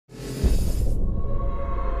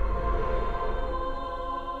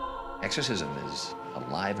Exorcism is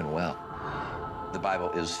alive and well. The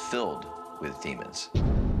Bible is filled with demons.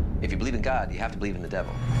 If you believe in God, you have to believe in the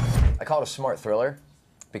devil. I call it a smart thriller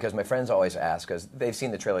because my friends always ask, because they've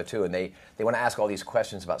seen the trailer too, and they want to ask all these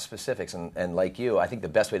questions about specifics. And like you, I think the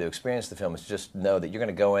best way to experience the film is just know that you're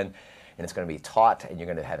going to go in and it's going to be taut, and you're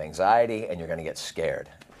going to have anxiety, and you're going to get scared.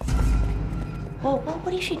 Whoa,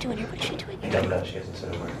 what is she doing here? What is she doing here? I don't know. She hasn't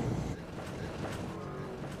said a word.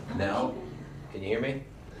 Nell, can you hear me?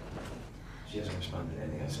 She hasn't responded to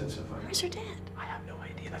anything I said so far. Where's her dad? I have no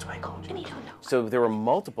idea. That's why I called you. And you don't know. So there were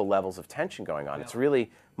multiple levels of tension going on. It's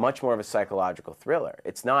really much more of a psychological thriller.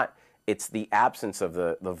 It's the absence of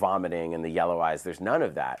the vomiting and the yellow eyes. There's none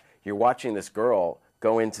of that. You're watching this girl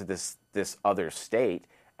go into this other state,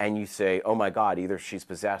 and you say, oh my God, either she's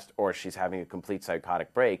possessed or she's having a complete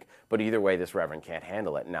psychotic break, but either way, this reverend can't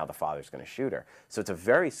handle it, and now the father's going to shoot her. So it's a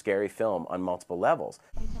very scary film on multiple levels.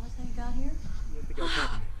 Can you tell us how you got here? You have to go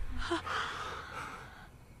home.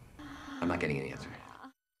 I'm not getting any answer.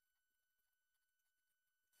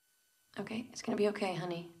 Okay, it's gonna be okay,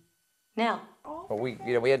 honey. Now. Well, we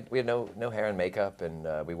had no hair and makeup,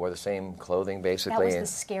 and we wore the same clothing basically. That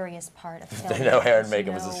was the scariest part of filming. No hair and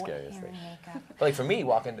makeup was the scariest hair thing. and makeup. But like for me,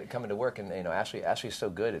 coming to work, and Ashley's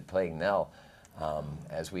so good at playing Nell.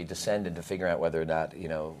 As we descend into figuring out whether or not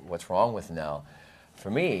what's wrong with Nell,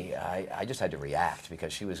 for me, I just had to react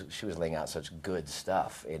because she was laying out such good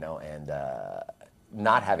stuff, and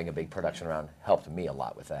not having a big production around helped me a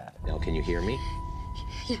lot with that. Nell, can you hear me?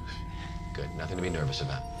 Yeah. Good. Nothing to be nervous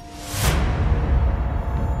about.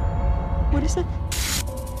 What is it?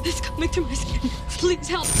 It's coming through my skin. Please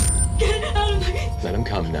help. Get it out of my... Let him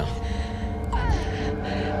come now.